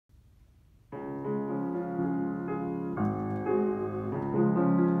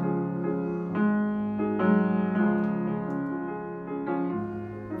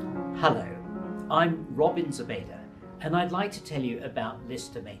Hello, I'm Robin Zebaida, and I'd like to tell you about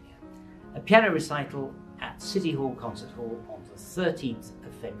LISZTOMANIA, a piano recital at City Hall Concert Hall on the 13th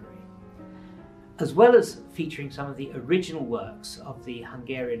of February. As well as featuring some of the original works of the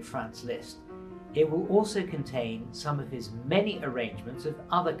Hungarian Franz Liszt, it will also contain some of his many arrangements of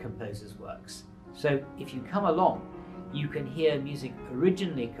other composers' works. So if you come along, you can hear music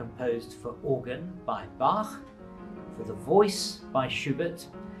originally composed for organ by Bach, for the voice by Schubert,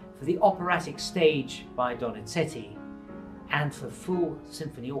 for the operatic stage by Donizetti, and for full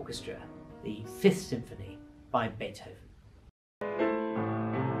symphony orchestra, the Fifth Symphony by Beethoven.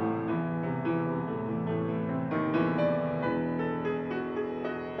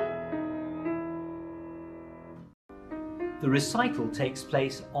 The recital takes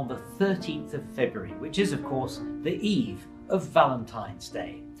place on the 13th of February, which is of course the eve of Valentine's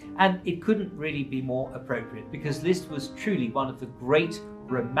Day. And it couldn't really be more appropriate because Liszt was truly one of the great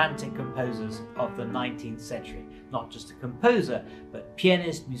Romantic composers of the 19th century. Not just a composer, but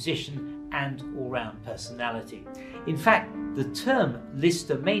pianist, musician, and all-round personality. In fact, the term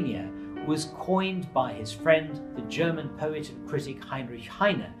LISZTOMANIA was coined by his friend, the German poet and critic Heinrich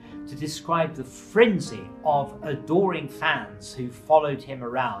Heine, to describe the frenzy of adoring fans who followed him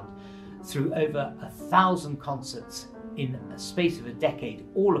around through over 1,000 concerts in a space of a decade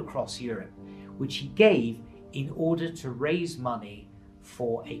all across Europe, which he gave in order to raise money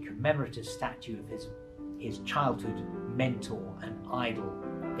for a commemorative statue of his childhood mentor and idol,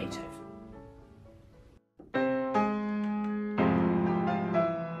 Beethoven.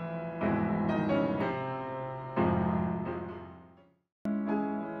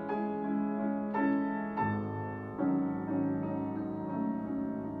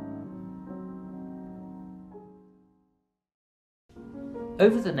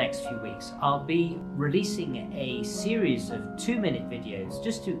 Over the next few weeks, I'll be releasing a series of 2-minute videos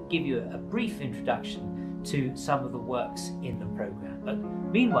just to give you a brief introduction to some of the works in the program. But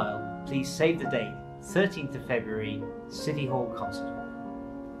meanwhile, please save the date, 13th of February, City Hall Concert Hall.